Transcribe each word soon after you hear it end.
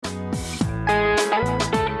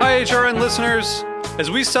HRN listeners.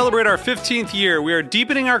 As we celebrate our 15th year, we are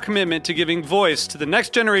deepening our commitment to giving voice to the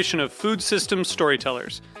next generation of food systems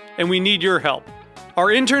storytellers, and we need your help. Our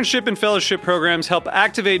internship and fellowship programs help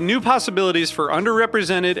activate new possibilities for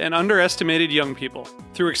underrepresented and underestimated young people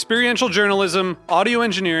through experiential journalism, audio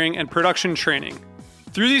engineering, and production training.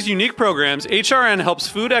 Through these unique programs, HRN helps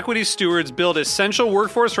food equity stewards build essential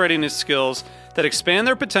workforce readiness skills that expand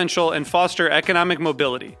their potential and foster economic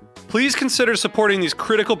mobility. Please consider supporting these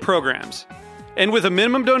critical programs. And with a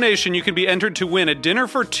minimum donation, you can be entered to win a dinner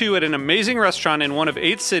for two at an amazing restaurant in one of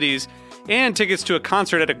 8 cities and tickets to a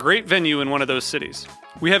concert at a great venue in one of those cities.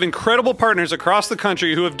 We have incredible partners across the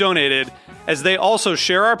country who have donated, as they also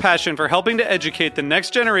share our passion for helping to educate the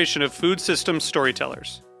next generation of food systems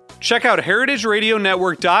storytellers. Check out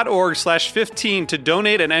heritageradionetwork.org/15 to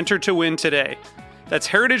donate and enter to win today. That's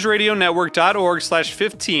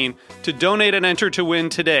heritageradionetwork.org/15 to donate and enter to win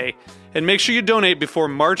today. And make sure you donate before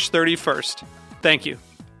March 31st. Thank you.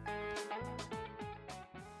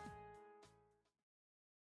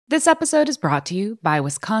 This episode is brought to you by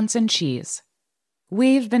Wisconsin Cheese.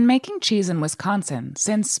 We've been making cheese in Wisconsin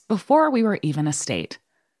since before we were even a state,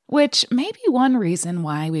 which may be one reason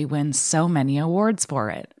why we win so many awards for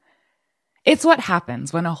it. It's what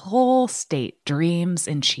happens when a whole state dreams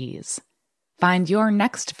in cheese. Find your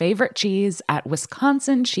next favorite cheese at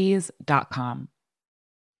wisconsincheese.com.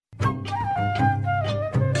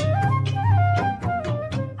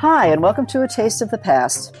 Hi, and welcome to A Taste of the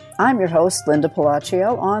Past. I'm your host, Linda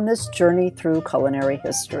Palacio, on this journey through culinary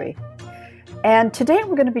history. And today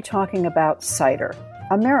we're going to be talking about cider,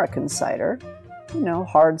 American cider,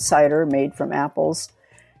 hard cider made from apples.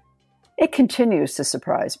 It continues to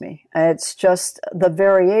surprise me. It's just the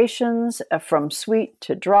variations from sweet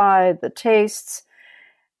to dry, the tastes.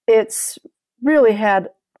 It's really has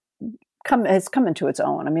come into its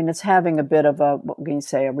own. I mean, it's having a bit of a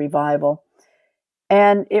revival.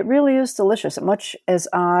 And it really is delicious. Much as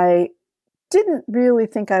I didn't really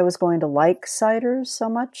think I was going to like ciders so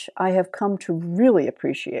much, I have come to really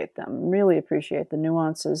appreciate them, really appreciate the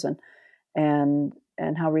nuances and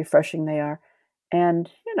how refreshing they are.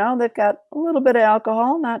 And, they've got a little bit of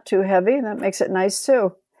alcohol, not too heavy. That makes it nice,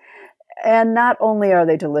 too. And not only are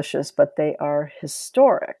they delicious, but they are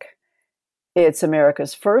historic. It's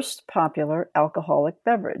America's first popular alcoholic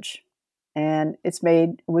beverage. And it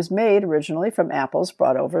was made originally from apples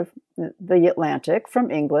brought over the Atlantic from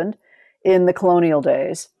England in the colonial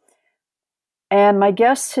days. And my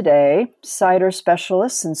guests today, cider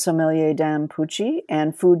specialist and sommelier Dan Pucci,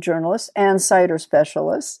 and food journalist and cider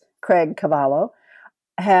specialist Craig Cavallo,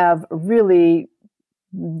 have really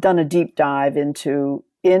done a deep dive into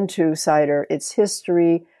cider, its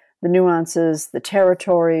history, the nuances, the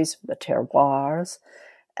territories, the terroirs,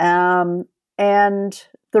 and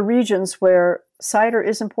the regions where cider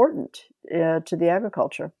is important to the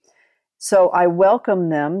agriculture. So I welcome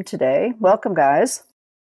them today. Welcome, guys.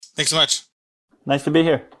 Thanks so much. Nice to be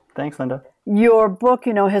here. Thanks, Linda. Your book,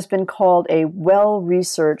 has been called a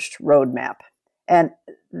well-researched roadmap. And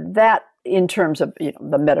that in terms of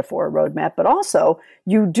the metaphor roadmap, but also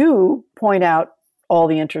you do point out all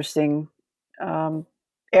the interesting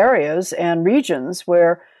areas and regions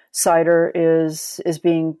where cider is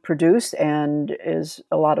being produced, and is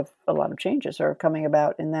a lot of changes are coming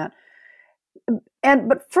about in that.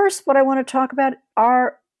 But first, what I want to talk about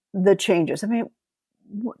are the changes. I mean,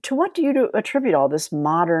 to what do you attribute all this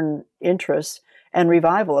modern interest and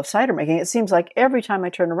revival of cider making? It seems like every time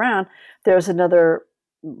I turn around, there's another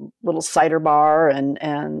little cider bar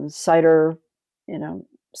and cider,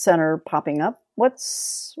 center popping up. What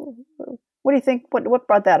do you think? What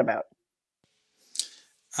brought that about?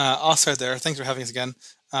 I'll start there. Thanks for having us again.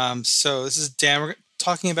 So this is Dan. We're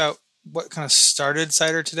talking about what kind of started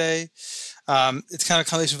cider today. It's kind of a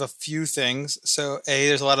combination of a few things. So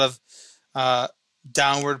there's a lot of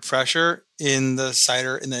downward pressure in the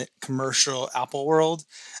cider in the commercial apple world.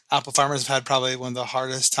 Apple farmers have had probably one of the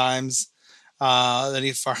hardest times. Farming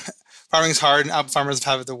is hard, and apple farmers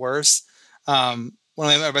have had it the worst. One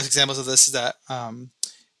of my best examples of this is that in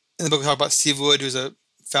the book we talk about Steve Wood, who's a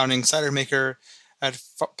founding cider maker at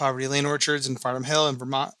Poverty Lane Orchards in Farnham Hill in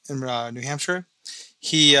Vermont, in New Hampshire.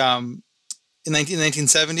 He in the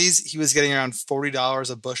 1970s, he was getting around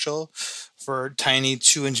 $40 a bushel for tiny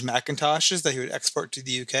 2-inch Macintoshes that he would export to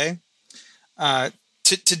the UK.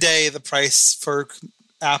 Today, the price for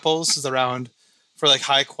apples is around, for like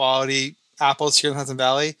high quality apples here in Hudson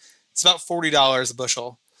Valley, it's about $40 a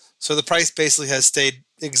bushel. So the price basically has stayed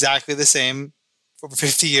exactly the same for over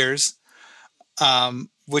 50 years,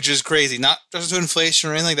 which is crazy. Not just to inflation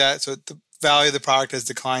or anything like that. So the value of the product has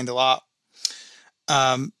declined a lot.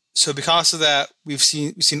 So because of that, we've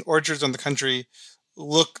seen orchards on the country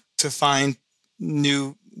look to find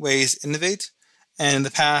new ways to innovate. And in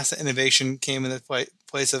the past, innovation came in the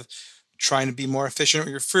place of trying to be more efficient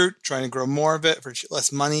with your fruit, trying to grow more of it for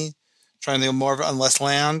less money, trying to do more of it on less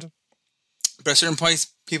land. But at a certain point,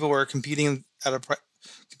 people were competing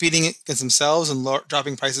against themselves and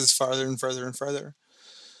dropping prices farther and further and further.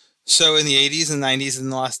 So in the 80s and 90s,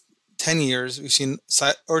 in the last 10 years, we've seen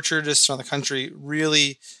orchardists around the country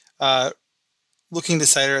really looking to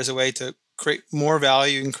cider as a way to create more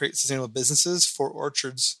value and create sustainable businesses for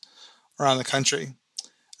orchards around the country,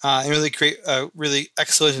 and really create a really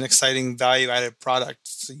excellent and exciting value-added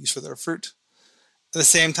product to use for their fruit. At the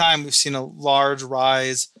same time, we've seen a large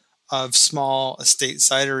rise of small estate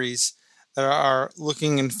cideries that are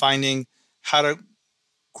looking and finding how to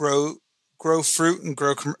grow fruit and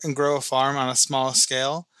grow a farm on a small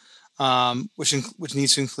scale, which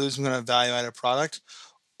needs to include some kind of value-added product.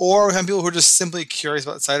 Or we have people who are just simply curious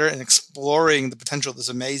about cider and exploring the potential of this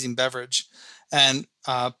amazing beverage, and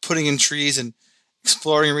putting in trees and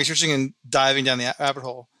exploring and researching and diving down the rabbit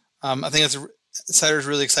hole. I think cider is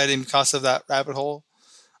really exciting because of that rabbit hole.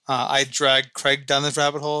 I dragged Craig down this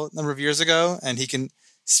rabbit hole a number of years ago, and he can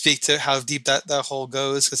speak to how deep that hole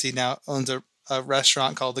goes because he now owns a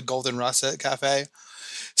restaurant called the Golden Russet Cafe.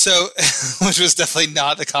 So, which was definitely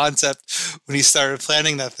not the concept when he started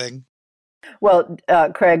planning that thing. Well,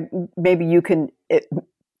 Craig, maybe you can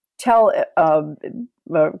talk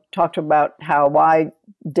about why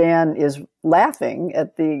Dan is laughing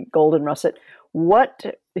at the Golden Russet. What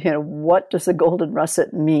does the Golden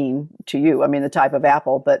Russet mean to you? I mean, the type of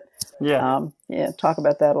apple, but talk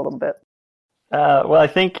about that a little bit. Well, I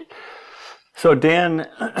think so. Dan,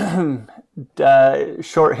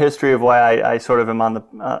 short history of why I sort of am on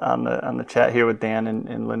the chat here with Dan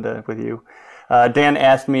and Linda with you. Dan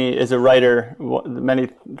asked me, as a writer, many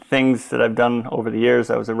things that I've done over the years.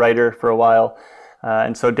 I was a writer for a while.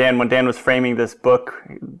 And so when Dan was framing this book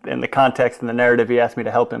in the context and the narrative, he asked me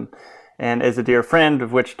to help him. And as a dear friend,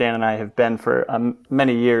 of which Dan and I have been for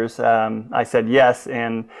many years, I said yes.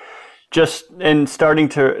 And just in starting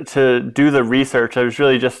to do the research, I was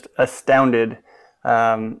really just astounded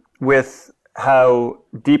with how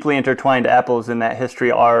deeply intertwined apples in that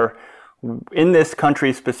history are in this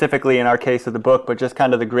country, specifically in our case of the book, but just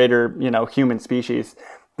kind of the greater, human species.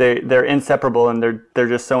 They're inseparable, and they're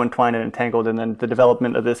just so entwined and entangled. And then the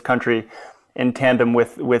development of this country in tandem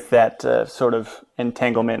with that sort of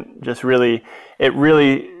entanglement just really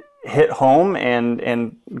hit home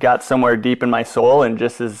and got somewhere deep in my soul, and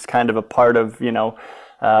just is kind of a part of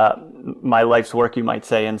my life's work, you might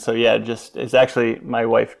say. And so just it's actually my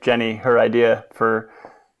wife Jenny, her idea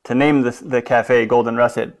to name the cafe Golden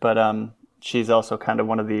Russet, but she's also kind of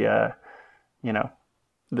one of the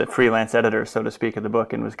the freelance editor, so to speak, of the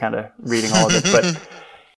book, and was kind of reading all of it. But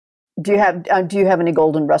do you have any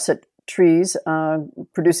Golden Russet trees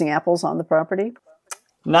producing apples on the property?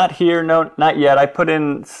 Not here, no, not yet. I put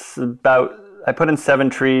in 7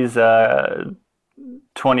 trees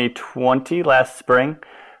 2020 last spring,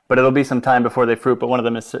 but it'll be some time before they fruit. But one of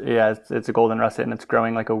them is it's a Golden Russet, and it's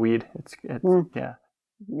growing like a weed. It's yeah.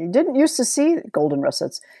 You didn't used to see Golden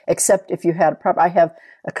Russets, except if you had a property. I have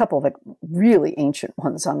a couple of really ancient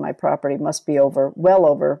ones on my property. Must be well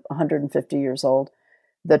over 150 years old.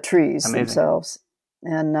 The trees themselves,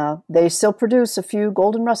 and they still produce a few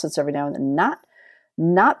Golden Russets every now and then.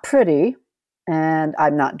 Not pretty, and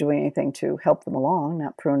I'm not doing anything to help them along,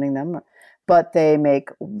 not pruning them, but they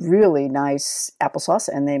make really nice applesauce,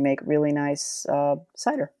 and they make really nice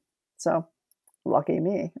cider. So lucky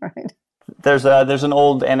me, right? There's an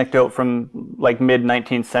old anecdote from like mid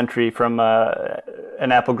 19th century from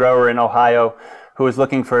an apple grower in Ohio who was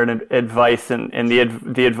looking for advice, and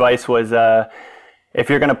the advice was if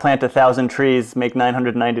you're going to plant 1,000 trees, make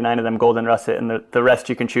 999 of them Golden Russet, and the rest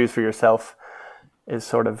you can choose for yourself, is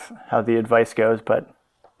sort of how the advice goes. But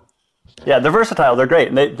yeah, they're versatile. They're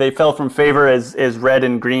great. They fell from favor as red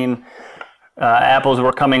and green apples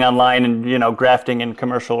were coming online, and grafting in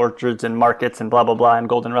commercial orchards and markets and blah blah blah. And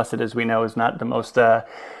Golden Russet, as we know, is not the most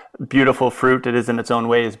beautiful fruit. It is in its own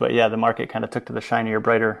ways, but the market kind of took to the shinier,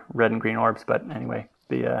 brighter red and green orbs. But anyway,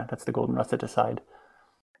 that's the Golden Russet aside.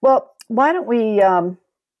 Well, why don't we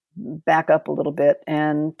back up a little bit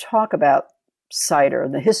and talk about cider,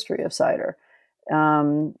 the history of cider.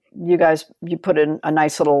 You put in a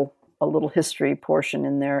nice little history portion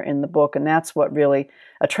in there in the book, and that's what really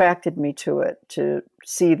attracted me to it, to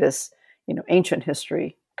see this ancient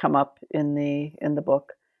history come up in the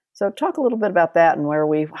book. So talk a little bit about that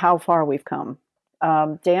and how far we've come.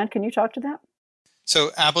 Dan, can you talk to that?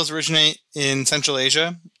 So apples originate in Central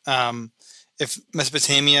Asia, if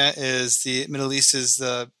Mesopotamia is the Middle East is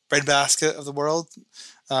the breadbasket of the world,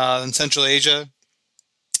 then Central Asia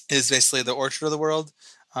is basically the orchard of the world.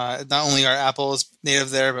 Not only are apples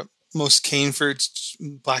native there, but most cane fruits,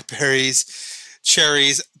 blackberries,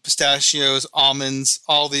 cherries, pistachios, almonds,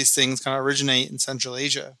 all these things kind of originate in Central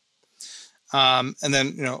Asia. And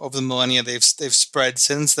then, over the millennia, they've spread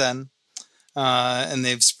since then, and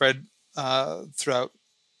they've spread throughout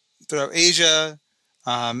Asia,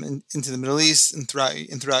 into the Middle East, and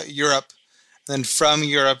throughout Europe. And then from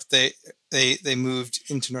Europe, they moved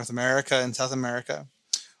into North America and South America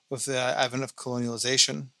with the advent of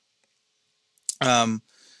colonialization.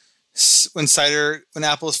 When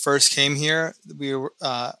apples first came here,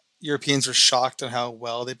 Europeans were shocked on how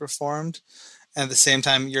well they performed. And at the same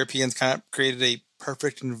time, Europeans kind of created a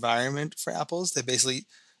perfect environment for apples. They basically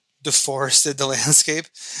deforested the landscape,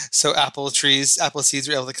 so apple seeds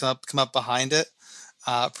were able to come up behind it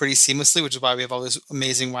pretty seamlessly, which is why we have all these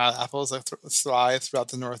amazing wild apples that thrive throughout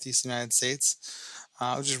the Northeast United States,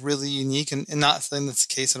 which is really unique and not something that's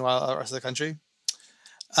the case in the rest of the country.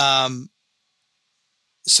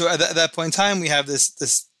 So at that point in time, we have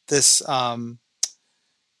this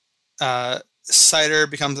cider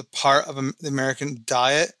becomes a part of the American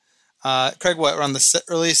diet. Craig, what, around the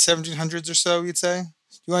early 1700s or so, you'd say?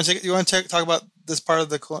 You want to talk about this part,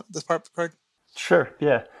 Craig? Sure.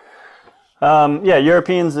 Yeah.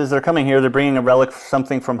 Europeans, as they're coming here, they're bringing a relic,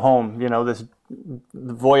 something from home. This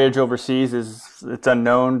voyage overseas it's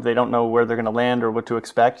unknown. They don't know where they're going to land or what to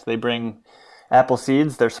expect. They bring apple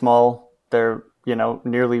seeds. They're small. They're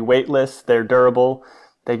nearly weightless. They're durable.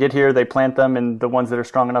 They get here, they plant them, and the ones that are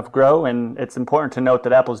strong enough grow. And it's important to note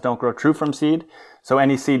that apples don't grow true from seed. So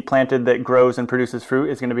any seed planted that grows and produces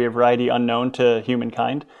fruit is going to be a variety unknown to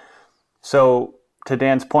humankind. So to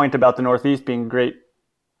Dan's point about the Northeast being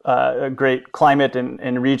a great climate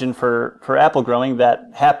and region for apple growing, that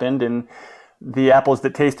happened. And the apples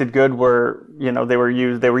that tasted good were, they were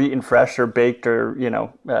eaten fresh or baked or,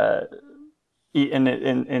 eaten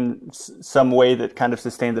in some way that kind of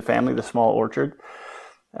sustained the family, the small orchard.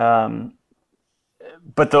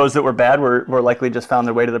 But those that were bad were likely just found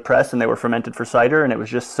their way to the press, and they were fermented for cider. And it was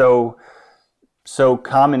just so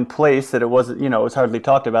commonplace that it wasn't, it was hardly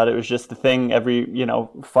talked about. It was just the thing. Every,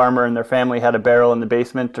 farmer and their family had a barrel in the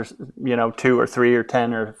basement, or, 2 or 3 or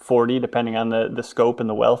 10 or 40, depending on the scope and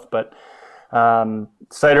the wealth. But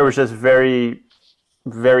cider was just very,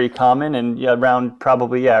 very common. And around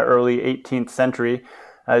probably, early 18th century,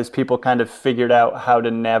 as people kind of figured out how to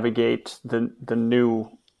navigate the new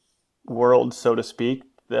world, so to speak,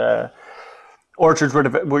 the orchards were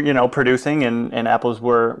producing, and apples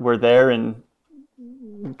were there, and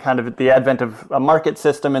kind of at the advent of a market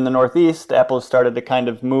system in the Northeast, apples started to kind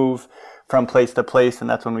of move from place to place, and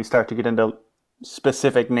that's when we start to get into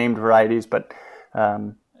specific named varieties. But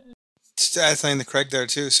just to add something to Craig there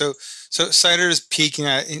too. So cider is peaking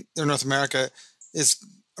in North America is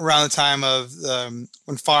around the time of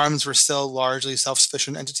when farms were still largely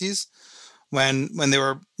self-sufficient entities, when they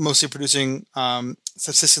were mostly producing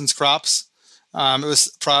subsistence crops. It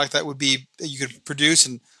was a product that you could produce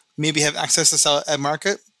and maybe have access to sell at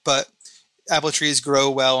market, but apple trees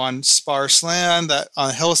grow well on sparse land, that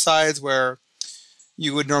on hillsides where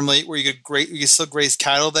you could still graze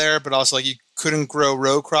cattle there, but also you couldn't grow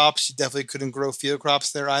row crops. You definitely couldn't grow field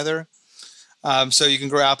crops there either. So you can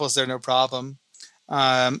grow apples there, no problem.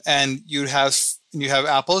 And you have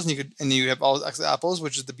apples, and you have all excellent apples,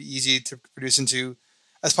 which would be easy to produce into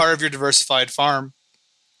as part of your diversified farm.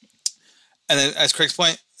 And then, as Craig's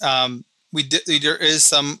point, there is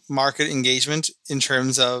some market engagement in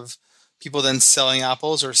terms of people then selling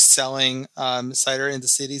apples or selling cider into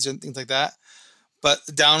cities and things like that. But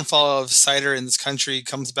the downfall of cider in this country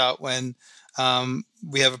comes about when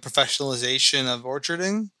we have a professionalization of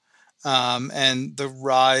orcharding, and the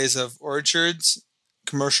rise of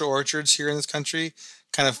commercial orchards here in this country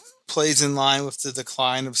kind of plays in line with the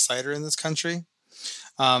decline of cider in this country.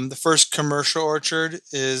 The first commercial orchard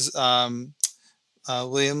is Robert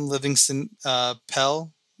Livingston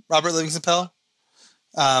Pell,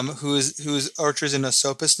 whose orchard in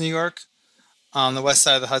Esopus, New York, on the west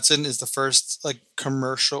side of the Hudson, is the first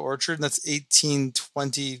commercial orchard, and that's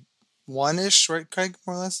 1821-ish, right, Craig,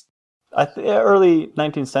 more or less? Early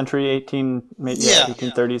 19th century,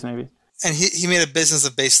 1830s maybe. And he made a business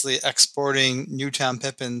of basically exporting Newtown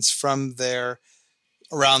pippins from there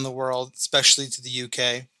around the world, especially to the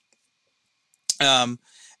UK.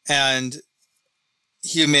 And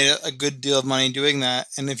he made a good deal of money doing that.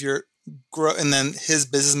 And and then his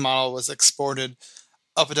business model was exported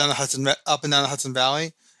up and down the Hudson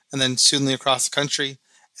Valley, and then soonly across the country.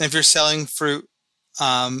 And if you're selling fruit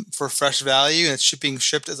for fresh value, and it's being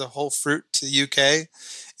shipped as a whole fruit to the UK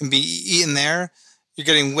and be eaten there, you're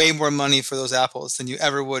getting way more money for those apples than you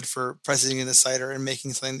ever would for pressing in the cider and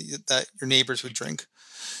making something that your neighbors would drink.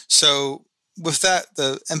 So with that,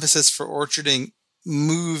 the emphasis for orcharding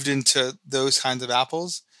moved into those kinds of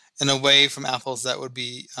apples and away from apples that would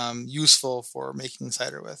be useful for making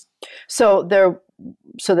cider with. So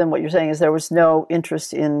then what you're saying is there was no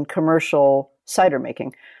interest in commercial cider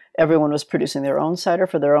making. Everyone was producing their own cider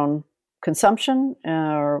for their own consumption?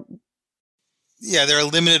 Yeah, there are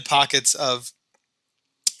limited pockets of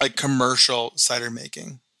like commercial cider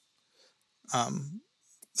making.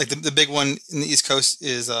 Like the big one in the East Coast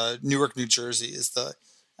is Newark, New Jersey. Is the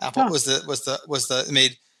apple was the it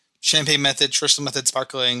made champagne method, Triskel method,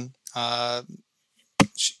 sparkling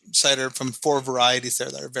cider from 4 varieties there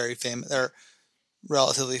that are very famous. They're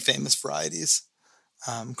relatively famous varieties.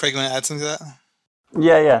 Craig, you want to add something to that?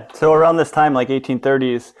 Yeah. So around this time, like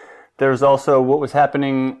 1830s, there's also what was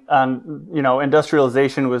happening on,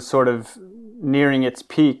 industrialization was sort of nearing its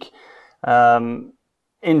peak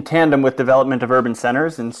in tandem with development of urban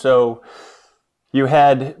centers. And so you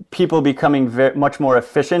had people becoming much more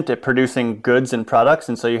efficient at producing goods and products.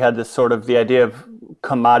 And so you had this sort of the idea of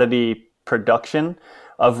commodity production,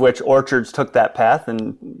 of which orchards took that path.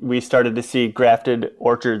 And we started to see grafted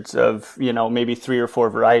orchards of, maybe 3 or 4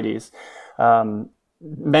 varieties,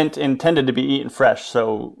 intended to be eaten fresh.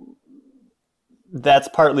 So that's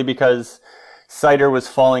partly because cider was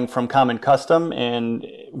falling from common custom, and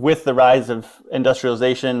with the rise of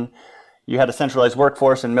industrialization, you had a centralized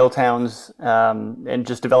workforce in mill towns and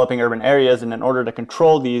just developing urban areas. And in order to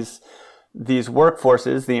control these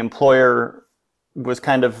workforces, the employer was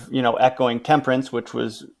kind of echoing temperance, which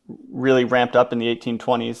was really ramped up in the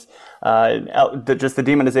 1820s. Just the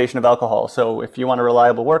demonization of alcohol. So if you want a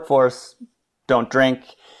reliable workforce, don't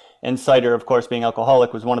drink. And cider, of course, being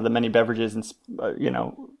alcoholic, was one of the many beverages,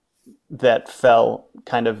 that fell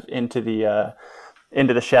kind of into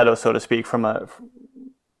the shadow, so to speak, from a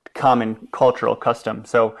common cultural custom.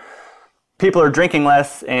 So people are drinking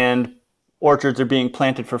less, and orchards are being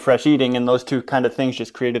planted for fresh eating, and those two kind of things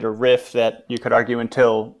just created a rift that you could argue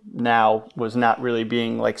until now was not really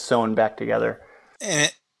being like sewn back together.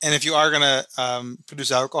 And if you are going to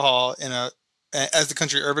produce alcohol as the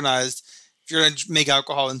country urbanized, if you're going to make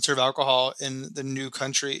alcohol and serve alcohol in the new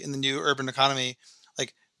country, in the new urban economy,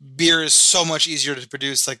 like beer is so much easier to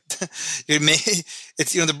produce. Like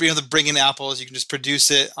it's the bring in apples, you can just produce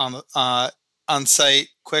it on site,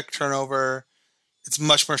 quick turnover. It's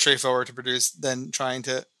much more straightforward to produce than trying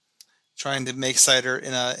to make cider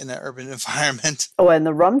in an urban environment. Oh, and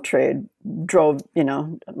the rum trade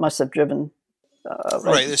must have driven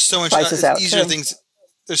right. There's so much prices out easier too. things.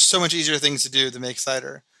 There's so much easier things to do to make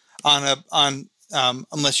cider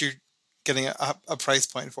unless you're getting a price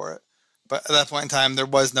point for it. But at that point in time, there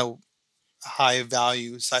was no high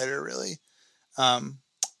value cider really.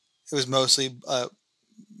 It was mostly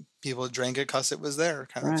people drank it because it was there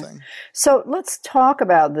kind of thing. So let's talk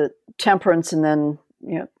about the temperance, and then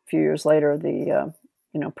a few years later the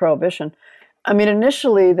prohibition. I mean,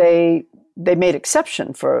 initially they made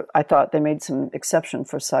exception for. I thought they made some exception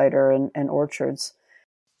for cider and orchards.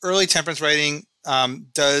 Early temperance writing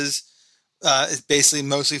is basically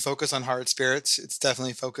mostly focused on hard spirits. It's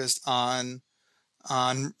definitely focused on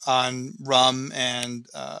rum and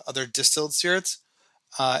other distilled spirits,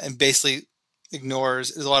 and basically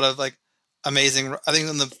ignores. There's a lot of like amazing. I think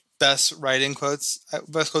one of the best quotes I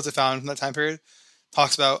found from that time period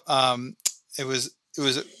talks about it was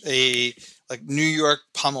a like New York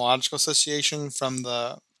Pomological Association from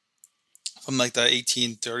the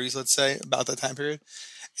 1830s, let's say, about that time period,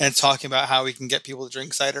 and it's talking about how we can get people to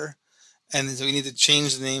drink cider. And so we need to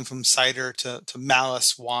change the name from cider to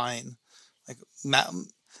malice wine,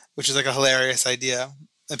 which is like a hilarious idea.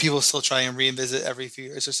 And people still try and revisit every few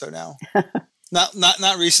years or so now.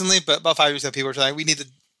 not recently, but about 5 years ago, people were trying. We need to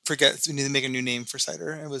make a new name for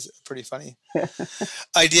cider. It was a pretty funny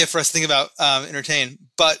idea for us to think about, entertain.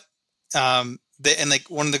 But one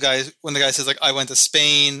of the guys says like, I went to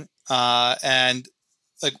Spain, and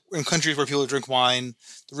like in countries where people drink wine,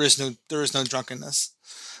 there is no drunkenness.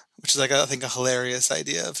 Which is like I think a hilarious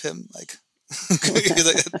idea of him, like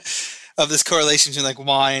of this correlation between like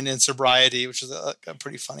wine and sobriety, which is a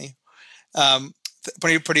pretty funny,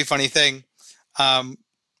 pretty funny thing.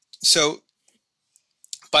 So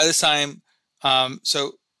by this time,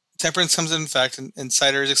 so temperance comes into effect and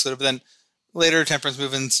cider is excluded. But then later temperance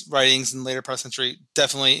movements, writings in later part of the century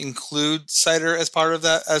definitely include cider as part of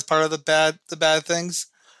that, as part of the bad things,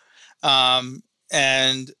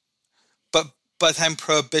 But by the time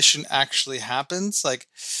prohibition actually happens, like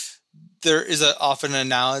there is often an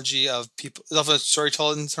analogy of people. There's often a story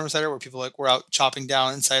told in terms of cider where people were out chopping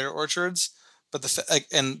down in cider orchards, but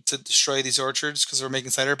and to destroy these orchards because they were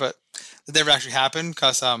making cider, but that never actually happened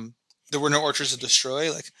because there were no orchards to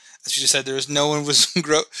destroy. Like as you just said, no one was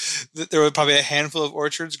there were probably a handful of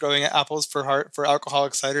orchards growing apples for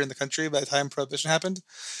alcoholic cider in the country by the time Prohibition happened.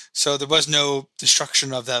 So there was no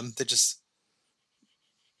destruction of them. They just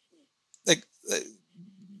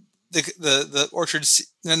the orchards,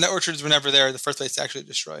 and the orchards were never there in the first place to actually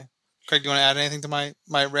destroy. Craig, do you want to add anything to my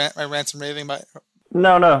rants and raving?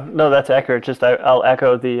 No, that's accurate. Just I'll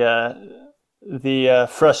echo the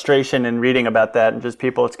frustration in reading about that, and just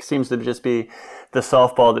people. It seems to just be the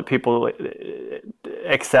softball that people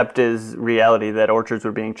accept as reality, that orchards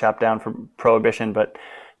were being chopped down for Prohibition. But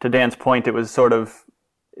to Dan's point, it was sort of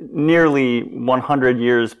nearly 100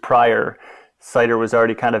 years prior. Cider was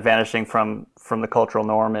already kind of vanishing from the cultural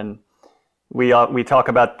norm, and we talk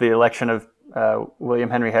about the election of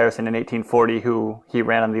William Henry Harrison in 1840, who he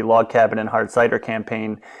ran on the log cabin and hard cider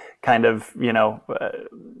campaign, kind of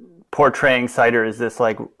portraying cider as this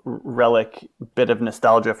like relic bit of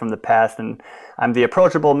nostalgia from the past, and I'm the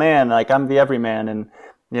approachable man, like I'm the everyman, and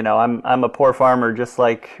I'm a poor farmer just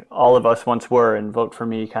like all of us once were, and vote for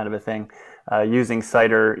me, kind of a thing, using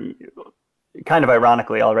cider kind of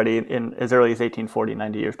ironically already in as early as 1840,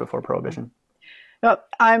 90 years before Prohibition. No,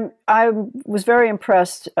 I was very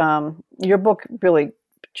impressed. Your book really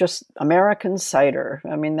just American Cider.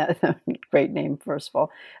 I mean, that great name, first of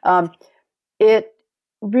all. It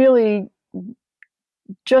really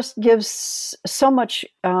just gives so much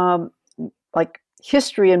like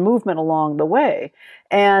history and movement along the way.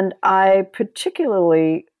 And I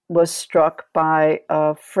particularly was struck by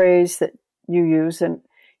a phrase that you use, and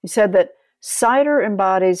you said that cider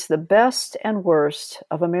embodies the best and worst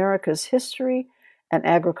of America's history and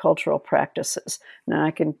agricultural practices. Now, I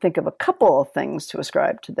can think of a couple of things to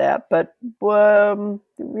ascribe to that, but you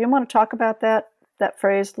want to talk about that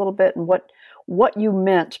phrase a little bit and what you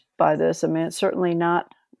meant by this? I mean, it's certainly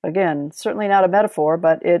not a metaphor,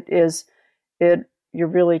 but you're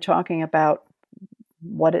really talking about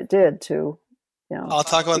what it did to, I'll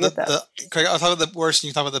talk about Craig, I'll talk about the worst and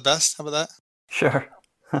you can talk about the best. How about that? Sure.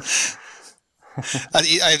 I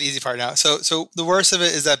have the easy part now. So the worst of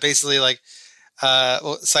it is that basically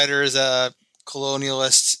cider is a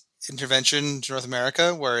colonialist intervention to North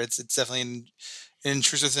America, where it's definitely an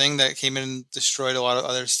intrusive thing that came in and destroyed a lot of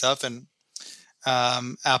other stuff, and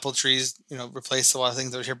apple trees, replaced a lot of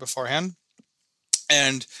things that were here beforehand.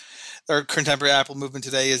 And our contemporary apple movement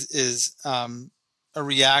today is a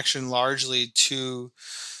reaction largely to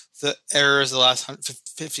the errors of the last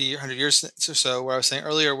 50 or 100 years or so, where I was saying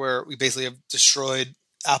earlier, where we basically have destroyed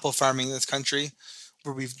apple farming in this country,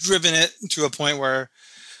 where we've driven it to a point where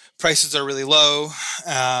prices are really low,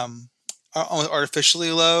 are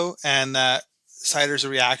artificially low, and that cider is a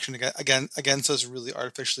reaction against those really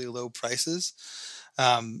artificially low prices.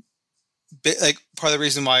 Part of the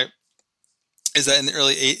reason why is that in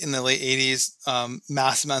the late 80s,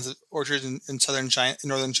 mass amounts of orchards in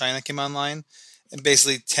northern China came online, and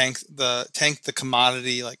basically tanked the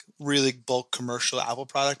commodity, like really bulk commercial apple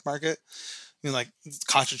product market. Like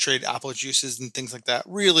concentrated apple juices and things like that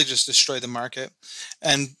really just destroyed the market.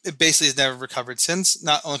 And it basically has never recovered since,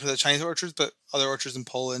 not only for the Chinese orchards, but other orchards in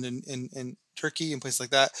Poland and in Turkey and places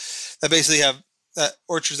like that basically have that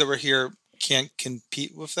orchards that were here can't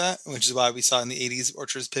compete with that, which is why we saw in the 80s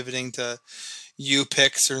orchards pivoting to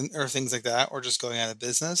U-picks or things like that, or just going out of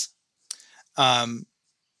business. And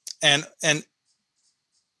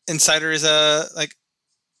cider is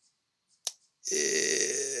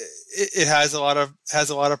it has a lot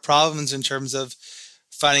of problems in terms of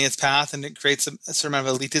finding its path, and it creates a certain amount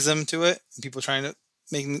of elitism to it, and people trying to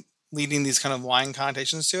leading these kind of wine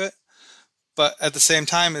connotations to it. But at the same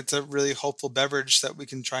time, it's a really hopeful beverage that we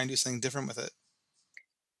can try and do something different with it.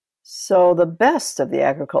 So the best of the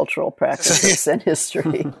agricultural practices in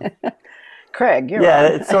history. Craig, you're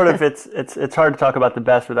right. It's sort of it's hard to talk about the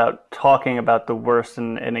best without talking about the worst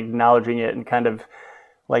and acknowledging it, and kind of,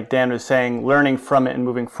 like Dan was saying, learning from it and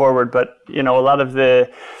moving forward. But a lot of the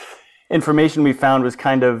information we found was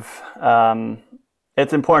kind of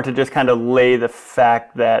it's important to just kind of lay the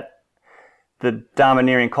fact that the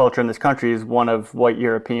domineering culture in this country is one of white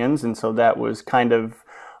Europeans, and so that was kind of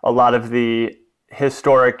a lot of the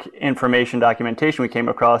historic information documentation we came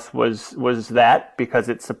across was that, because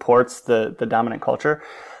it supports the dominant culture,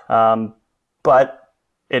 but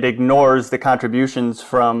it ignores the contributions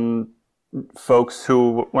from folks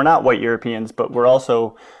who were not white Europeans, but were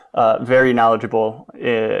also very knowledgeable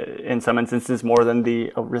in some instances, more than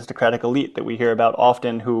the aristocratic elite that we hear about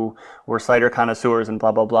often, who were cider connoisseurs and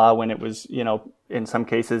blah, blah, blah, when it was, in some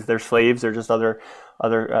cases they're slaves or just other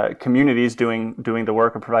communities doing the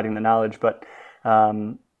work or providing the knowledge. But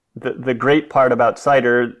the great part about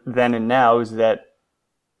cider then and now is that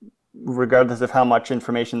regardless of how much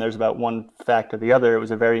information there's about one fact or the other, it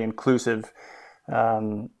was a very inclusive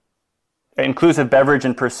beverage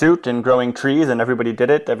in pursuit and growing trees, and everybody did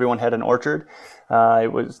it. Everyone had an orchard.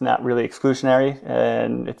 It was not really exclusionary,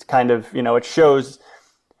 and it's kind of, it shows,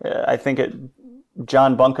 I think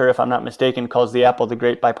John Bunker, if I'm not mistaken, calls the apple the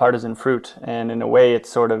great bipartisan fruit. And in a way, it's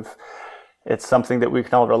something that we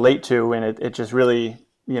can all relate to, and it just really,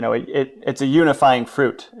 it's a unifying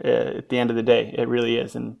fruit at the end of the day. It really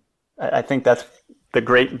is. And I think that's the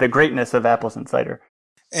greatness of apples and cider.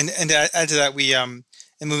 And to add to that, we, and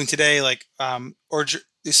moving today, like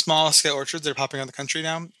these small scale orchards that are popping around the country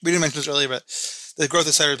now. We didn't mention this earlier, but the growth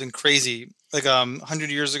of cider has been crazy. Like 100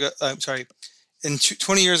 years ago, 20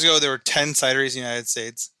 years ago, there were 10 cideries in the United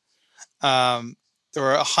States. There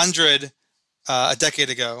were 100 a decade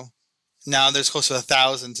ago. Now there's close to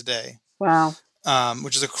 1,000 today. Wow.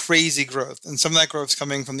 Which is a crazy growth. And some of that growth is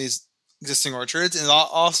coming from these existing orchards, and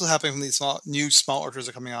also happening from these new small orchards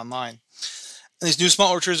that are coming online. And these new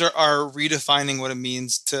small orchards are redefining what it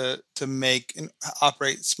means to make and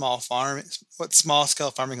operate small farm, what small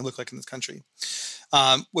scale farming can look like in this country,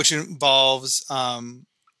 which involves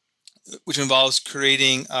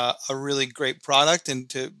creating a really great product, and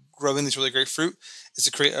to growing this really great fruit is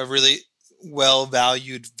to create a really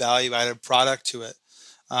well-valued, value-added product to it.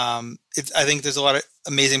 I think there's a lot of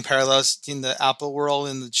amazing parallels in the apple world,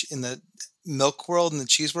 in the milk world, and the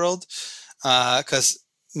cheese world, because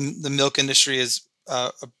the milk industry is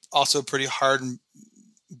also pretty hard and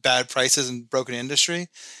bad prices and broken industry,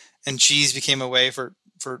 and cheese became a way for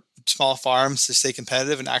small farms to stay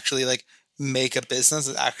competitive and actually like make a business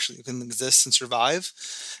that actually can exist and survive.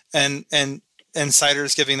 And cider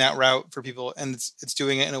is giving that route for people, and it's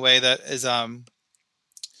doing it in a way that is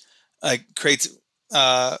creates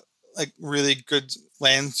really good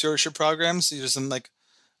land stewardship programs. So there's some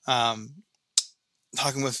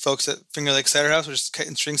talking with folks at Finger Lake Cider House, which is kite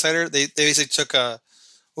and string cider. They basically took a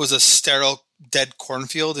sterile dead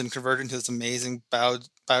cornfield and converted it into this amazing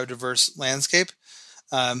biodiverse landscape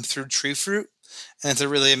through tree fruit. And it's a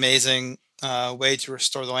really amazing way to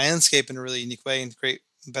restore the landscape in a really unique way and create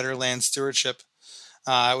better land stewardship,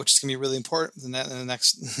 which is going to be really important in the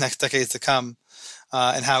next decades to come,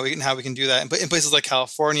 and how we can do that. But in places like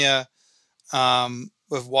California,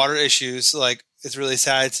 with water issues, like it's really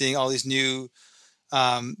sad seeing all these new.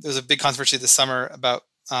 There was a big controversy this summer about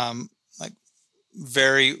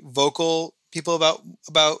very vocal people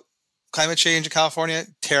about climate change in California,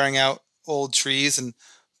 tearing out old trees and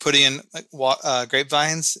putting in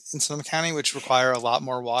grapevines in Sonoma County, which require a lot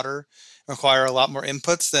more water, require a lot more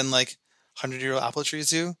inputs than 100-year-old apple trees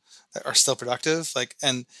do, that are still productive.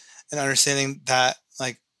 And understanding that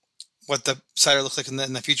what the cider looks like in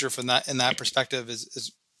the future from that in that perspective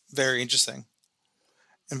is very interesting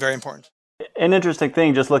and very important. An interesting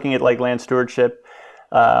thing, just looking at land stewardship,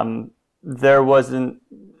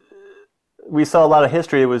 we saw a lot of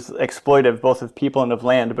history that was exploitive both of people and of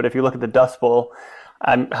land. But if you look at the Dust Bowl,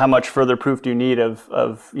 how much further proof do you need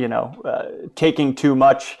of taking too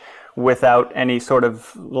much without any sort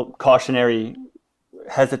of cautionary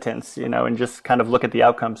hesitance, and just kind of look at the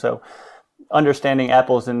outcome. So understanding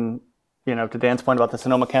apples, and to Dan's point about the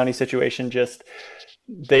Sonoma County situation,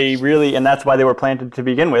 they really, and that's why they were planted to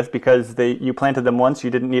begin with, because you planted them once, you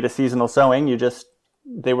didn't need a seasonal sowing,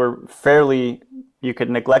 they were you could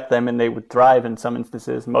neglect them and they would thrive in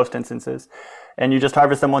most instances, and you just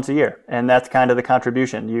harvest them once a year, and that's kind of the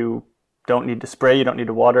contribution. You don't need to spray, you don't need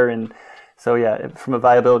to water, and so from a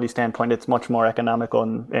viability standpoint, it's much more economical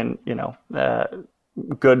and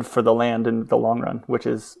good for the land in the long run, which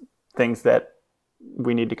is things that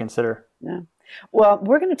we need to consider. Yeah. Well,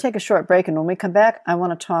 we're going to take a short break, and when we come back, I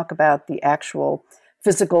want to talk about the actual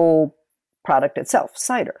physical product itself,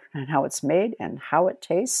 cider, and how it's made and how it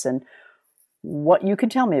tastes and what you can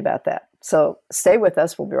tell me about that. So stay with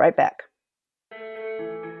us. We'll be right back.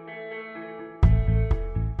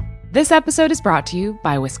 This episode is brought to you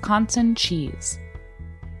by Wisconsin Cheese.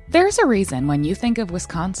 There's a reason when you think of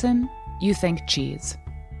Wisconsin, you think cheese.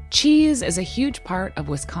 Cheese is a huge part of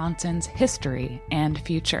Wisconsin's history and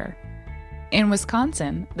future. In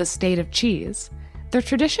Wisconsin, the state of cheese, the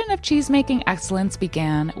tradition of cheese-making excellence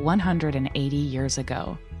began 180 years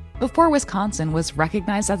ago, before Wisconsin was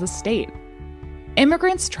recognized as a state.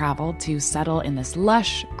 Immigrants traveled to settle in this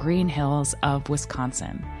lush green hills of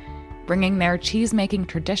Wisconsin, bringing their cheese-making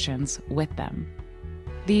traditions with them.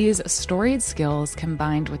 These storied skills,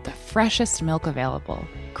 combined with the freshest milk available,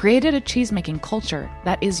 created a cheese-making culture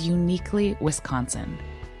that is uniquely Wisconsin.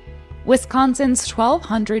 Wisconsin's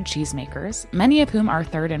 1,200 cheesemakers, many of whom are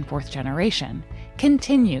third and fourth generation,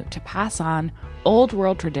 continue to pass on old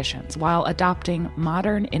world traditions while adopting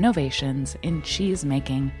modern innovations in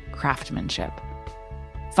cheese-making craftsmanship.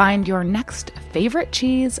 Find your next favorite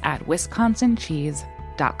cheese at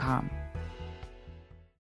wisconsincheese.com.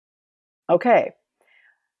 Okay,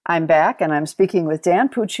 I'm back and I'm speaking with Dan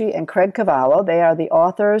Pucci and Craig Cavallo. They are the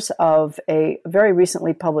authors of a very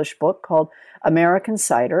recently published book called American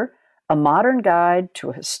Cider, A Modern Guide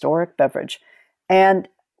to a Historic Beverage. And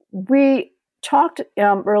we talked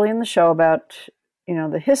early in the show about,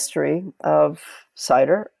 the history of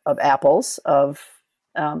cider, of apples,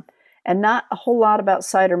 and not a whole lot about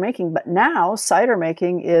cider making. But now cider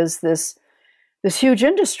making is this huge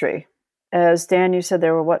industry. As Dan, you said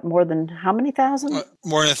there were more than how many thousand?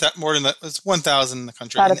 More than that. It's 1,000 in the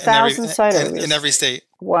country. About 1,000 cider in every state.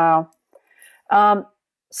 Wow.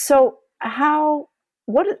 So how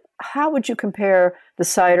would you compare the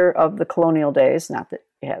cider of the colonial days? Not that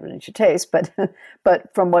you have it in your taste, but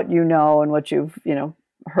from what you know and what you've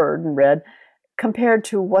heard and read, compared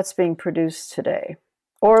to what's being produced today,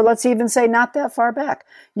 or let's even say not that far back.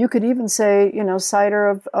 You could even say cider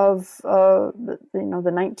of the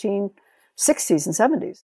 1960s and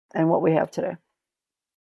 70s and what we have today.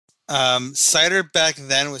 Cider back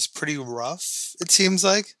then was pretty rough. It seems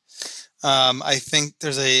like. I think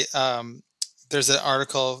there's an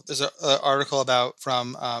article about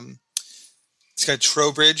from this guy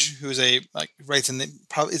Trowbridge, who's writes in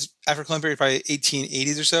is after colonial period, probably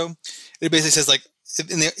 1880s or so. It basically says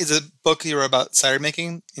it's a book he wrote about cider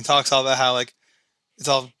making. He talks all about how it's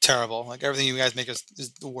all terrible. Everything you guys make is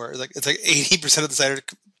the worst. It's 80% of the cider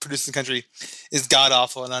produced in the country is god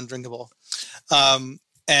awful and undrinkable.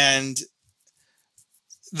 And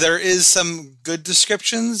there is some good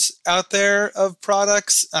descriptions out there of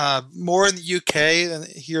products, more in the UK than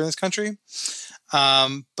here in this country.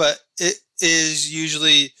 But it is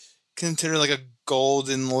usually considered like a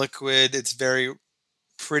golden liquid. It's very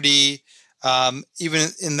pretty. Even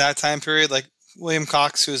in that time period, William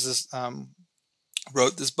Cox, who is this,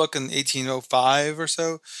 wrote this book in 1805 or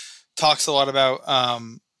so, talks a lot about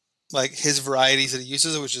his varieties that he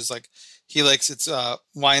uses, which is he likes its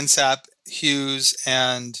wine sap, Hughes,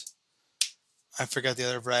 and I forgot the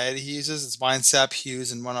other variety he uses. It's wine sap,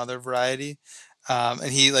 Hughes, and one other variety.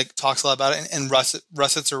 And he talks a lot about it, and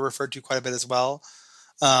russets are referred to quite a bit as well.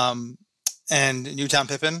 And Newtown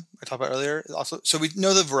Pippin, I talked about earlier, also. So we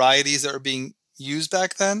know the varieties that were being used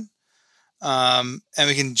back then, and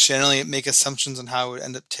we can generally make assumptions on how it would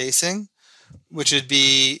end up tasting, which would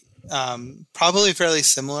be probably fairly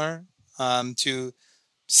similar to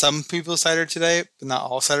some people's cider today, but not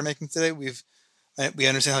all cider making today. We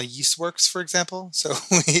understand how yeast works, for example, so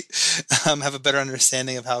we have a better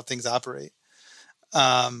understanding of how things operate.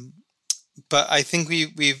 But I think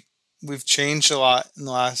we've changed a lot in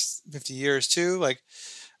the last 50 years too.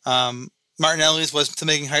 Martinelli's wasn't to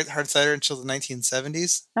making hard cider until the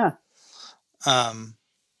 1970s. Huh.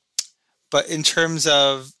 But in terms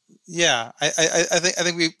of I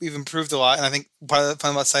think we've improved a lot, and I think part of the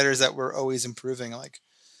fun about cider is that we're always improving.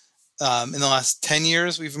 In the last 10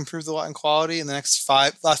 years, we've improved a lot in quality. In the last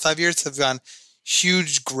 5 years have gone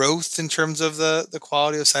huge growth in terms of the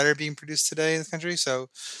quality of cider being produced today in the country. So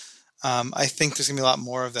I think there's going to be a lot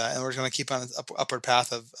more of that, and we're going to keep on an upward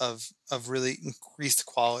path of really increased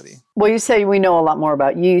quality. Well, you say we know a lot more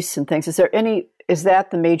about yeast and things. Is that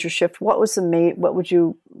the major shift? What would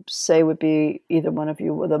you say would be, either one of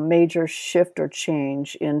you, with a major shift or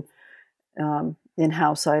change in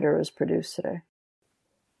how cider is produced today?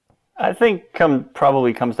 I think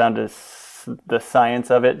probably comes down to the science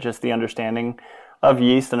of it, just the understanding of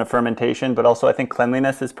yeast and of fermentation, but also I think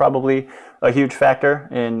cleanliness is probably a huge factor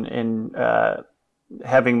in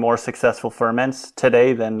having more successful ferments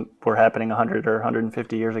today than were happening 100 or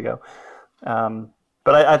 150 years ago.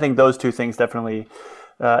 But I think those two things definitely,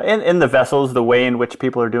 in the vessels, the way in which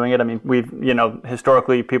people are doing it. I mean,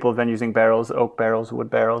 historically people have been using barrels, oak barrels, wood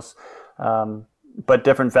barrels, but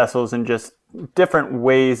different vessels and just different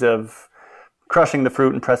ways of crushing the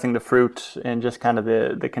fruit and pressing the fruit, and just kind of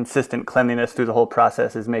the consistent cleanliness through the whole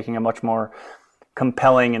process is making a much more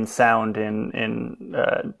compelling and sound in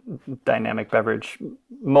dynamic beverage.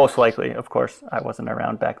 Most likely, of course, I wasn't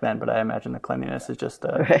around back then, but I imagine the cleanliness is just,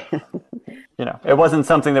 right. It wasn't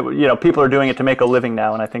something that, people are doing it to make a living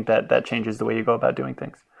now, and I think that changes the way you go about doing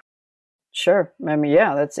things. Sure. I mean,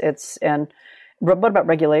 yeah, and what about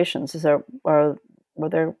regulations? Were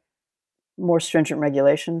there more stringent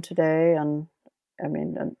regulation today? And I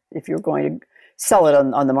mean, if you're going to sell it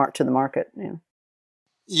on to the market, yeah.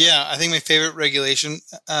 Yeah, I think my favorite regulation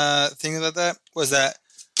thing about that was that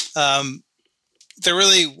um, it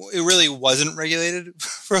really wasn't regulated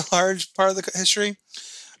for a large part of the history.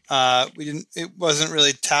 It wasn't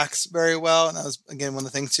really taxed very well, and that was again one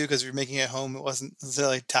of the things too, because we were making it at home. It wasn't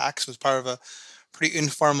necessarily taxed; it was part of a pretty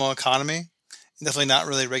informal economy, and definitely not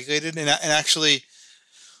really regulated. And actually,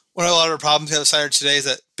 one of a lot of the problems we have with cider today is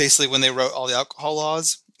that basically when they wrote all the alcohol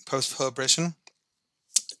laws post prohibition,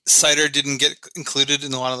 cider didn't get included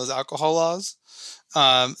in a lot of those alcohol laws.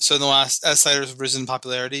 So in the last, as cider has risen in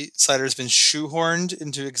popularity, cider has been shoehorned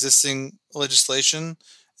into existing legislation,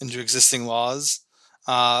 into existing laws.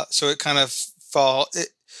 So it kind of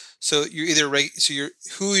so you're either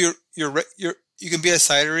you can be a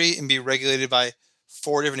cidery and be regulated by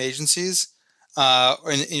 4 different agencies,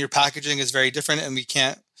 and your packaging is very different, and we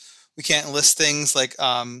can't list things like,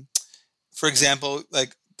 for example,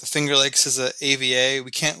 like the Finger Lakes is a AVA. We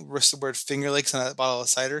can't list the word Finger Lakes on a bottle of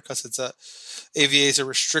cider because AVAs are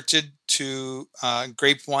restricted to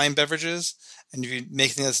grape wine beverages, and if you make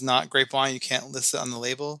anything that's not grape wine, you can't list it on the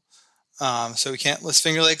label. So we can't list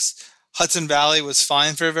Finger Lakes. Hudson Valley was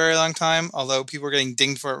fine for a very long time, although people were getting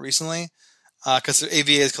dinged for it recently because the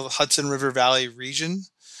AVA is called Hudson River Valley Region,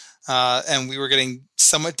 and we were getting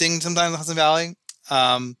somewhat dinged sometimes in the Hudson Valley.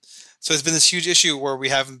 So it's been this huge issue where we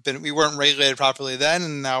weren't regulated properly then,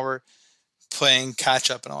 and now we're playing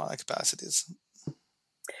catch up in a lot of capacities.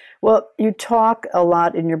 Well, you talk a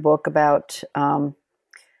lot in your book about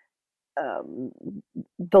the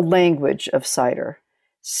language of cider.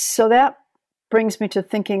 So that brings me to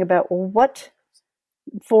thinking about what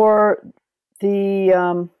for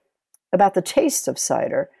the about the taste of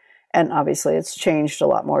cider, and obviously it's changed a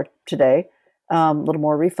lot more today, a little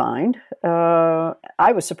more refined.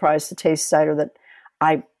 I was surprised to taste cider that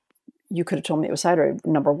you could have told me it was cider.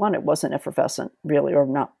 Number one, it wasn't effervescent, really, or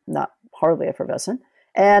not hardly effervescent,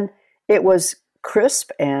 and it was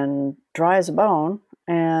crisp and dry as a bone.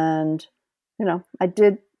 And I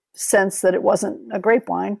did sense that it wasn't a grape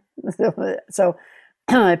wine, so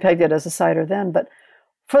I pegged it as a cider then. But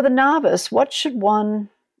for the novice, what should one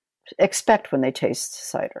expect when they taste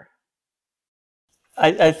cider?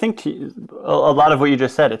 I think a lot of what you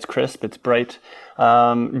just said. It's crisp, it's bright,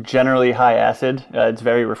 generally high acid. It's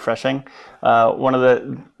very refreshing. One of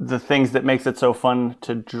the things that makes it so fun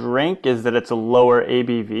to drink is that it's a lower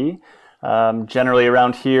ABV. Generally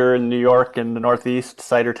around here in New York and the Northeast,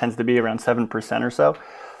 cider tends to be around 7% or so.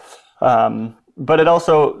 But it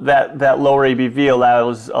also, that lower ABV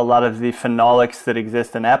allows a lot of the phenolics that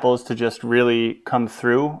exist in apples to just really come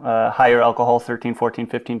through. Higher alcohol, 13, 14,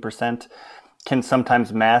 15%, can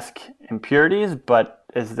sometimes mask impurities, but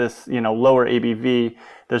as this, lower ABV,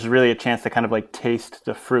 there's really a chance to kind of like taste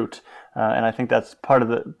the fruit. And I think that's part of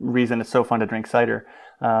the reason it's so fun to drink cider.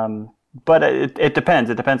 But it depends.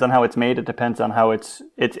 It depends on how it's made. It depends on how it's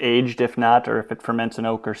aged, if not, or if it ferments in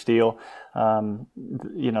oak or steel.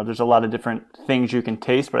 There's a lot of different things you can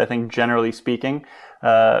taste, but I think generally speaking,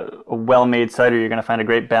 a well-made cider, you're going to find a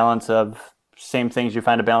great balance of same things you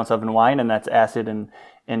find a balance of in wine, and that's acid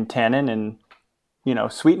and tannin and,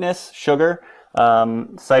 sweetness, sugar.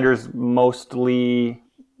 Cider's mostly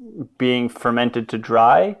being fermented to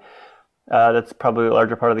dry. That's probably a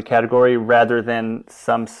larger part of the category, rather than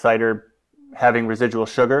some cider having residual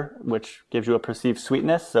sugar, which gives you a perceived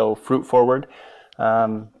sweetness, so fruit forward.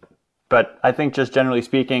 But I think just generally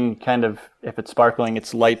speaking, kind of, if it's sparkling,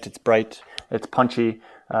 it's light, it's bright, it's punchy,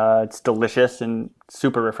 it's delicious and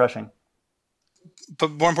super refreshing.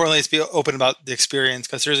 But more importantly, let's be open about the experience,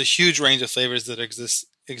 because there's a huge range of flavors that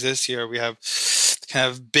exist here. We have kind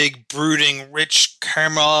of big, brooding, rich,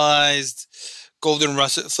 caramelized, golden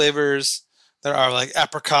russet flavors that are like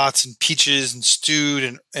apricots and peaches and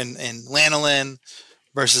stewed and lanolin,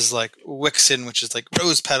 versus like Wixen, which is like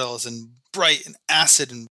rose petals and bright and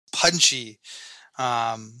acid and punchy.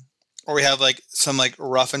 Or we have like some like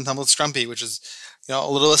rough and tumble scrumpy, which is a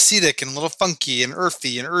little acidic and a little funky and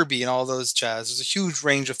earthy and herby and all those jazz. There's a huge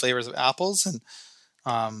range of flavors of apples, and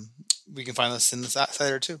we can find this in the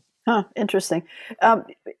cider too. Huh, interesting.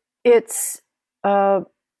 It's the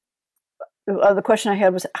question I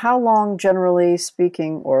had was, how long, generally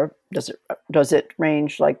speaking, or does it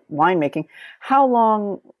range like winemaking? How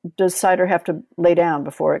long does cider have to lay down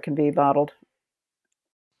before it can be bottled?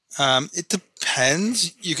 It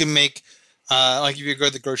depends. You can make like if you go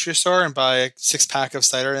to the grocery store and buy a 6-pack of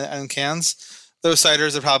cider in cans, those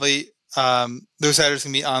ciders are probably those ciders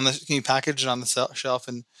can be packaged and on the shelf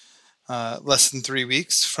in less than 3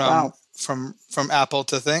 weeks Wow. from apple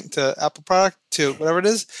to apple product to whatever it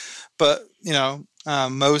is. But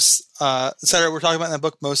most cider we're talking about in the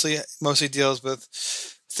book mostly deals with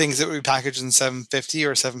things that would be packaged in 750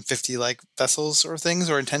 or 750 like vessels or things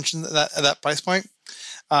or intentions at that price point.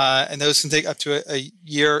 And those can take up to a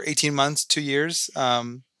year, 18 months, 2 years.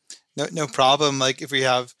 No problem. Like if we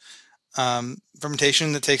have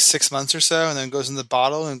fermentation that takes 6 months or so and then goes in the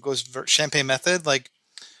bottle and goes champagne method, like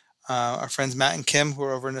our friends Matt and Kim who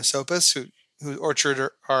are over in Esopus, whose orchard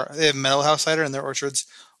they have Meadow House cider and their orchards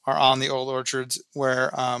are on the old orchards where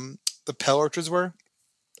the Pell orchards were.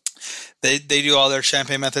 They do all their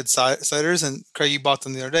champagne method ciders, and Craig, you bought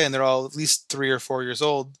them the other day, and they're all at least 3 or 4 years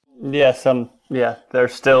old. Yeah,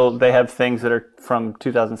 they have things that are from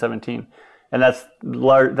 2017, and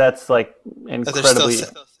that's like incredibly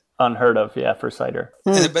unheard of, for cider.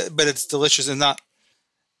 But it's delicious and not.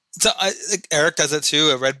 Like Eric does it too.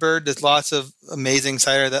 A Redbird. There's lots of amazing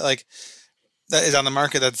cider that is on the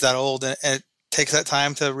market that's that old, and it takes that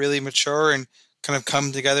time to really mature and kind of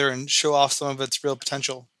come together and show off some of its real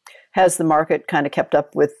potential. Has the market kind of kept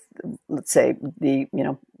up with, let's say, the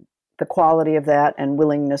quality of that and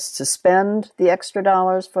willingness to spend the extra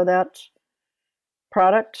dollars for that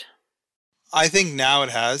product? I think now it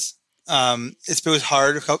has. It was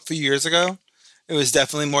hard a few years ago. It was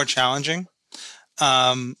definitely more challenging.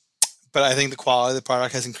 But I think the quality of the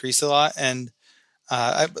product has increased a lot. And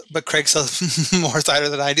but Craig sells more cider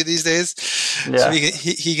than I do these days. Yeah. So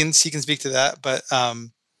he can speak to that. But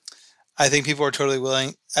I think people are totally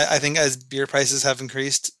willing. I think as beer prices have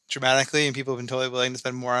increased dramatically and people have been totally willing to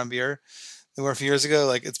spend more on beer than were a few years ago,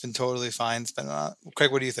 like it's been totally fine spending on it.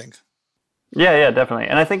 Craig, what do you think? Yeah, definitely.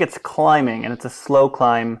 And I think it's climbing, and it's a slow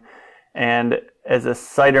climb. And as a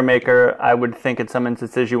cider maker, I would think in some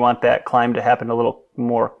instances you want that climb to happen a little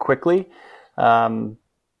more quickly.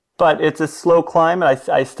 But it's a slow climb.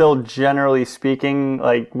 I still, generally speaking,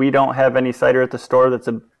 like we don't have any cider at the store that's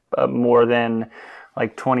a more than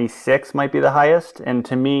like 26 might be the highest. And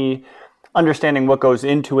to me, understanding what goes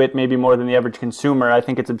into it, maybe more than the average consumer, I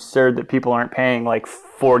think it's absurd that people aren't paying like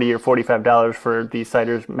 $40 or $45 for these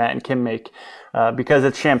ciders Matt and Kim make because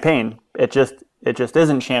it's champagne. It just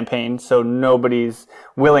isn't champagne, so nobody's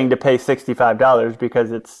willing to pay $65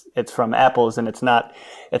 because it's from apples, and it's not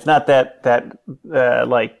that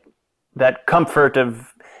comfort of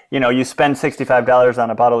you spend $65 on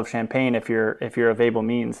a bottle of champagne if you're of able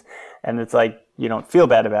means, and it's like you don't feel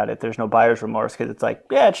bad about it. There's no buyer's remorse because it's like,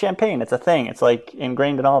 yeah, it's champagne, it's a thing, it's like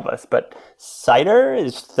ingrained in all of us. But cider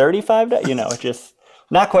is $35. It's just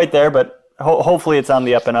not quite there, but hopefully it's on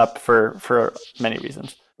the up and up for many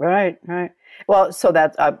reasons. Right. Well, so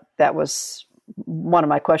that was one of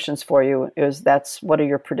my questions for you. What are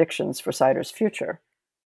your predictions for cider's future?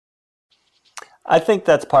 I think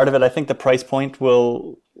that's part of it. I think the price point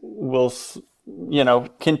will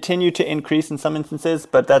continue to increase in some instances,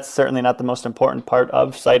 but that's certainly not the most important part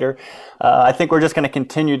of cider. I think we're just going to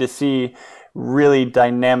continue to see really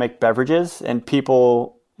dynamic beverages and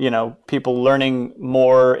people learning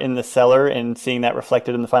more in the cellar and seeing that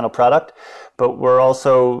reflected in the final product. But we're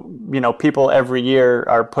also, people every year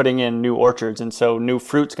are putting in new orchards, and so new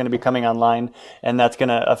fruit's going to be coming online, and that's going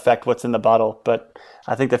to affect what's in the bottle. But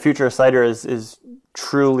I think the future of cider is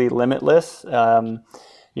truly limitless.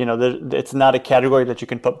 It's not a category that you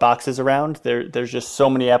can put boxes around. There's just so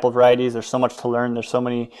many apple varieties. There's so much to learn. There's so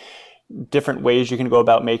many different ways you can go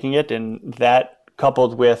about making it, and that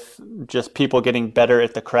coupled with just people getting better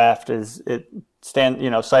at the craft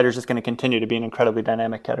cider's just going to continue to be an incredibly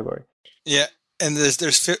dynamic category. Yeah, and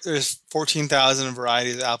there's 14,000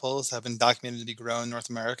 varieties of apples have been documented to be grown in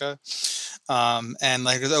North America, and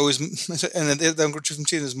like there's always and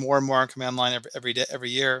there's more and more coming online every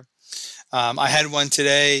year. I had one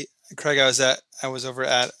today, Craig. I was over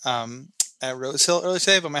at Rose Hill earlier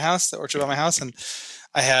today by my house, the orchard by my house, and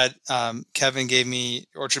I had Kevin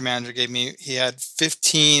orchard manager he had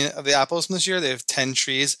 15 of the apples from this year. They have 10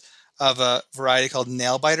 trees of a variety called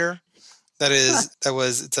Nail Biter.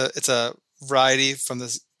 It's a variety from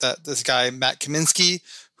this guy Matt Kaminsky,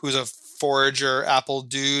 who's a forager apple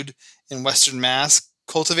dude in Western Mass,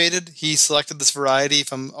 cultivated. He selected this variety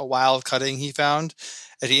from a wild cutting he found,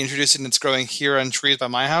 and he introduced it, and it's growing here on trees by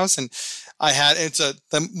my house. And it's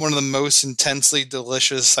one of the most intensely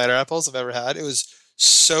delicious cider apples I've ever had. It was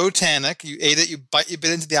so tannic. You ate it, you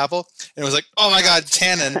bit into the apple, and it was like, oh my god,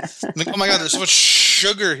 tannin. I'm like, oh my god, there's so much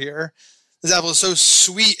sugar here. This apple is so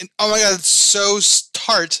sweet, and oh my god, it's so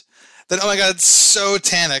tart. Then oh my god, it's so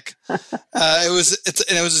tannic. It was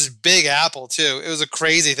this big apple too. It was a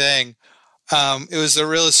crazy thing.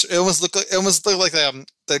 It almost looked like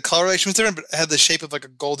the coloration was different, but it had the shape of like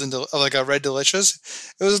like a red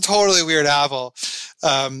delicious. It was a totally weird apple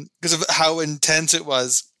because of how intense it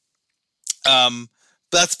was. But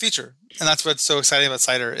that's the feature, and that's what's so exciting about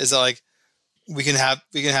cider is that like we can have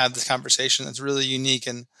this conversation that's really unique,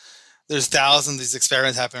 and there's thousands of these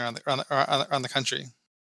experiments happening around the country.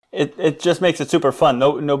 It just makes it super fun.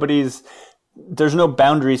 There's no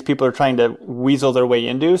boundaries people are trying to weasel their way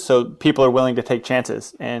into, so people are willing to take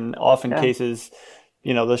chances, and often cases,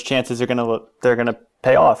 those chances they're gonna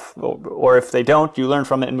pay off, or if they don't, you learn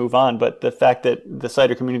from it and move on. But the fact that the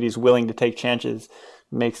cider community is willing to take chances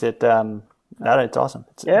makes it it's awesome.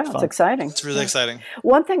 It's exciting. It's really exciting.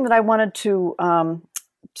 One thing that I wanted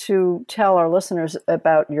to tell our listeners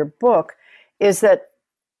about your book is that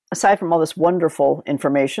aside from all this wonderful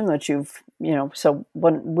information that you've so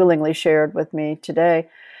willingly shared with me today,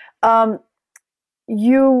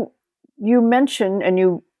 you mention and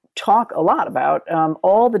you talk a lot about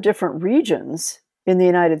all the different regions in the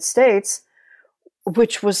United States,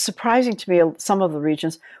 which was surprising to me, some of the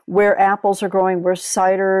regions where apples are growing, where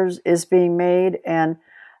cider is being made. And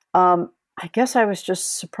I guess I was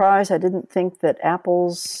just surprised. I didn't think that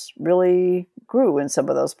apples really grew in some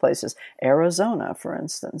of those places. Arizona, for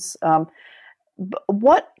instance.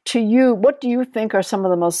 What do you think are some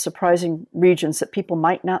of the most surprising regions that people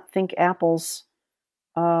might not think apples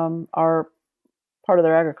are part of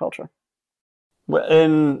their agriculture? Well,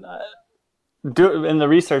 in the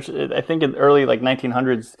research, I think in early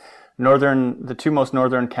 1900s, the two most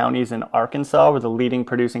northern counties in Arkansas were the leading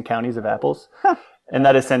producing counties of apples, and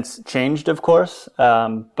that has since changed, of course.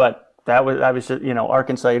 But I was just,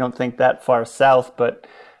 Arkansas. You don't think that far south, but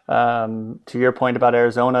to your point about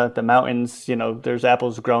Arizona, the mountains, there's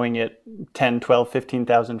apples growing at 10, 12,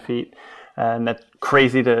 15,000 feet, and that's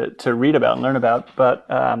crazy to read about and learn about. But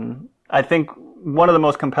I think one of the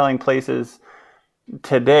most compelling places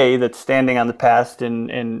today that's standing on the past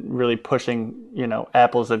and really pushing,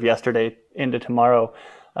 apples of yesterday into tomorrow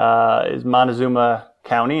is Montezuma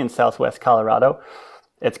County in southwest Colorado.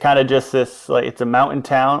 It's kind of just this, it's a mountain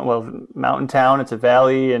town. It's a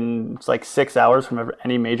valley, and it's 6 hours from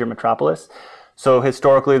any major metropolis. So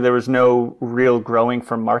historically, there was no real growing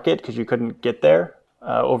for market because you couldn't get there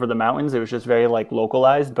over the mountains. It was just very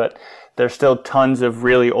localized, but there's still tons of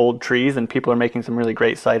really old trees, and people are making some really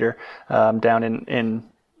great cider down in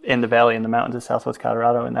the valley in the mountains of southwest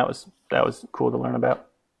Colorado, and that was cool to learn about.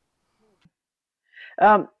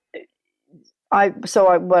 The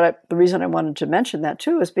reason I wanted to mention that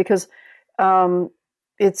too is because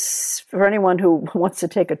it's for anyone who wants to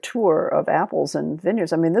take a tour of apples and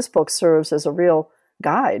vineyards. I mean, this book serves as a real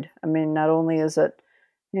guide. I mean, not only is it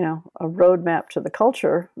a roadmap to the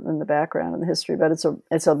culture and the background and the history, but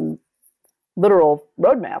it's a literal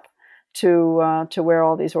roadmap to where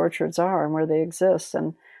all these orchards are and where they exist.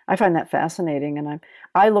 And I find that fascinating, and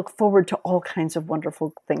I look forward to all kinds of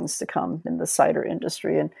wonderful things to come in the cider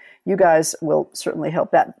industry, and you guys will certainly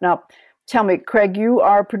help that. Now, tell me, Craig, you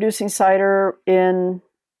are producing cider in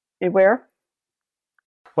where?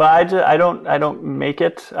 Well, I don't make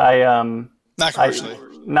it. Not commercially.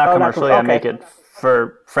 Not commercially. Okay. I make it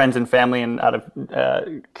for friends and family and out of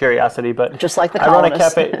curiosity. But just like the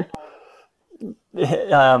colonists. I run a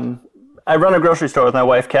cafe. I run a grocery store with my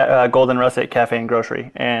wife, Golden Russet Cafe and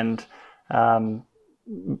Grocery, and in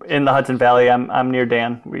the Hudson Valley. I'm near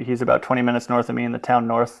Dan. He's about 20 minutes north of me in the town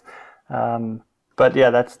north. But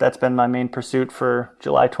yeah, that's been my main pursuit for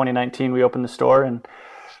July 2019. We opened the store, and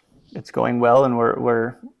it's going well, and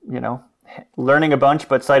we're learning a bunch.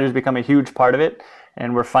 But cider's become a huge part of it,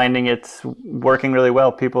 and we're finding it's working really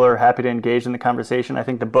well. People are happy to engage in the conversation. I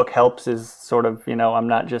think the book helps is sort of, I'm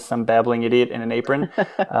not just some babbling idiot in an apron.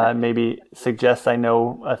 Maybe suggests I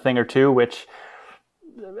know a thing or two, which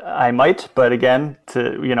I might, but again,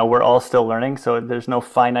 we're all still learning. So there's no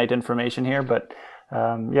finite information here, but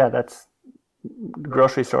that's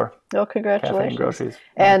grocery store. Oh, congratulations. Cafe and groceries.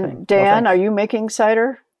 And Dan, are you making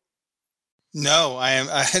cider? No, I am.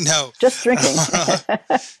 No. Just drinking.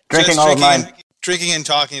 Drinking all of mine. Drinking and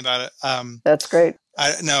talking about it. That's great.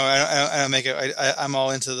 I don't make it. I'm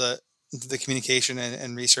all into the communication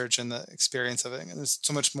and research and the experience of it. And there's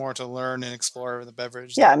so much more to learn and explore with the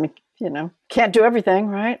beverage. Yeah, I mean, can't do everything,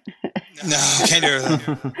 right? No, can't do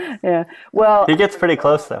everything. Yeah. Well, he gets pretty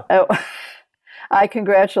close though. I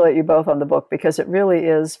congratulate you both on the book because it really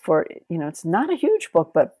is it's not a huge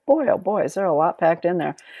book, but boy, oh boy, is there a lot packed in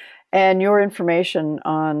there. And your information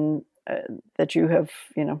on that you have,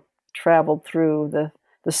 traveled through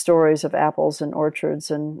the stories of apples and orchards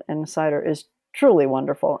and cider is truly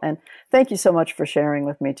wonderful. And thank you so much for sharing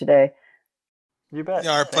with me today. You bet.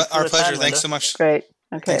 Yeah, our pleasure. Thanks so much. Great.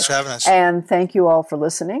 Okay. Thanks for having us. And thank you all for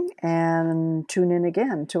listening, and tune in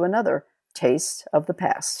again to another Taste of the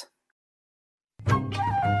Past.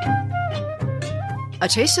 A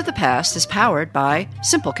Taste of the Past is powered by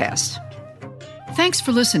Simplecast. Thanks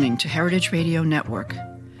for listening to Heritage Radio Network,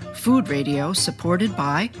 food radio supported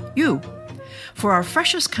by you. For our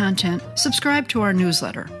freshest content, subscribe to our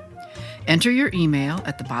newsletter. Enter your email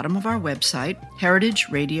at the bottom of our website,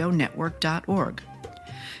 heritageradionetwork.org.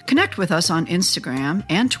 Connect with us on Instagram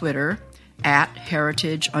and Twitter at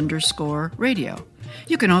heritage_radio.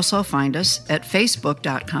 You can also find us at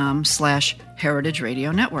facebook.com/Heritage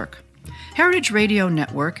Radio Network. Heritage Radio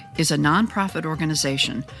Network is a nonprofit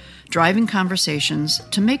organization driving conversations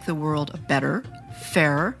to make the world a better,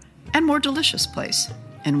 fairer, and more delicious place.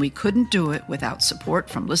 And we couldn't do it without support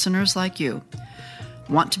from listeners like you.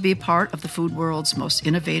 Want to be part of the food world's most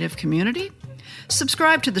innovative community?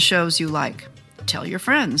 Subscribe to the shows you like. Tell your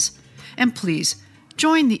friends. And please,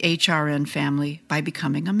 join the HRN family by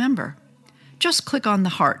becoming a member. Just click on the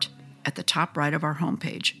heart at the top right of our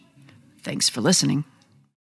homepage. Thanks for listening.